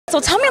So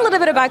tell me a little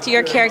bit about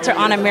your character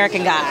on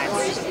American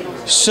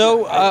Gods.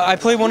 So I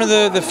play one of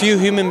the few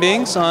human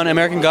beings on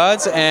American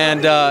Gods,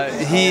 and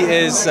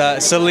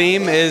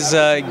Salim is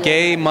a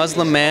gay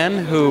Muslim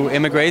man who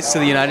immigrates to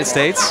the United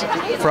States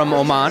from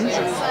Oman,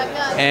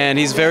 and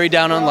he's very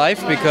down on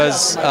life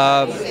because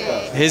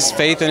his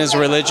faith and his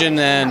religion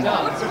and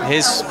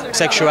his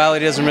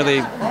sexuality doesn't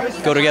really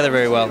go together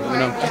very well, you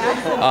know.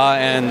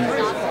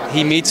 And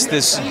he meets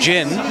this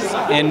jinn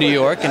in New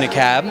York in a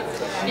cab,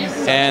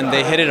 and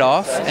they hit it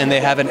off, and they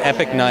have an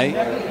epic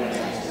night.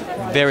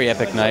 Very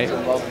epic night.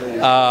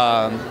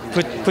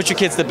 Put your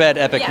kids to bed,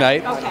 epic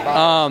night.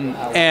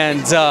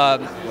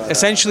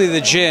 Essentially the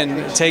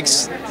jinn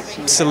takes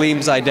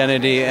Salim's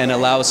identity and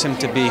allows him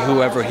to be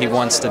whoever he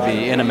wants to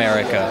be in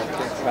America.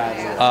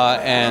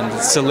 And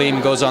Salim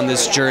goes on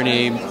this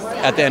journey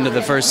at the end of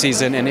the first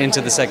season and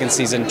into the second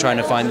season trying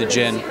to find the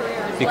jinn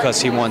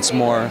because he wants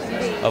more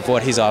of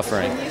what he's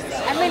offering.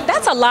 I mean,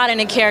 that's a lot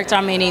in a character.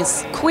 I mean,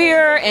 he's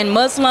queer and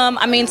Muslim.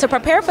 I mean, to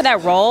prepare for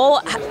that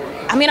role,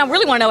 I mean, I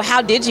really want to know,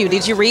 how did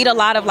you read a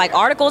lot of like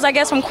articles, I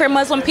guess, from queer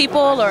Muslim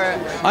people, or?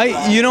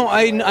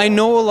 I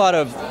know a lot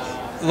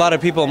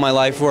of people in my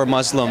life who are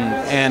Muslim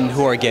and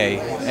who are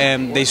gay,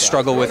 and they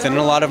struggle with it, and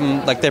a lot of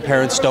them, like, their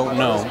parents don't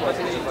know,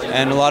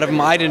 and a lot of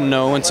them I didn't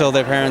know until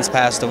their parents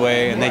passed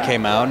away and they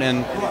came out,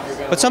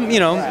 but some, you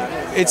know,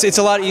 it's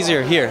a lot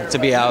easier here to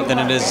be out than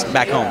it is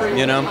back home,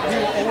 you know.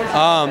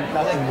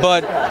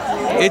 But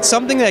it's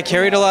something that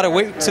carried a lot of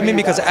weight to me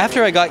because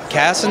after I got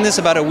cast in this,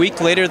 about a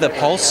week later, the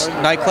Pulse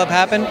nightclub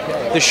happened,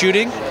 the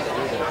shooting,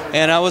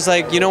 and I was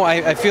like, you know,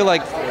 I feel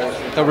like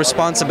a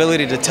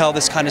responsibility to tell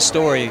this kind of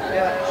story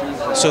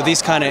so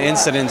these kind of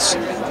incidents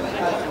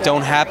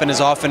don't happen as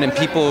often and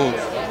people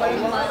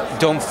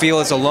don't feel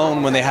as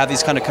alone when they have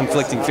these kind of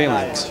conflicting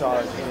feelings.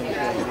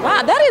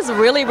 Wow, that is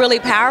really, really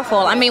powerful.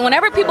 I mean,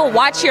 whenever people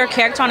watch your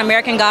character on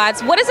American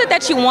Gods, what is it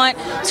that you want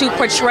to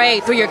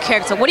portray through your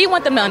character? What do you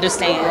want them to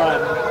understand?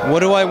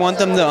 What do I want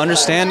them to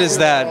understand is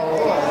that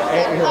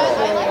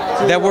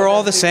we're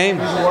all the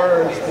same.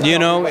 You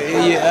know,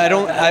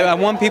 I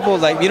want people,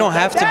 like, you don't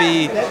have to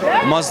be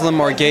Muslim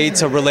or gay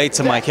to relate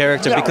to my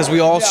character because we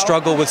all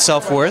struggle with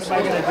self-worth.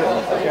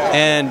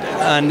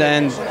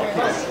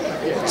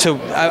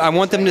 I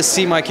want them to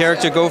see my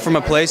character go from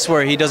a place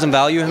where he doesn't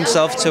value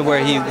himself to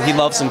where he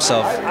loves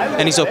himself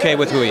and he's okay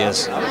with who he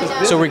is.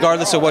 So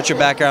regardless of what your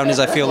background is,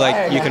 I feel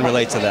like you can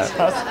relate to that.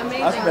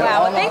 Amazing.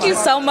 Wow. Well, thank you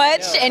so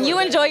much, and you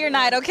enjoy your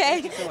night,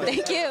 okay?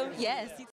 Thank you. Yes.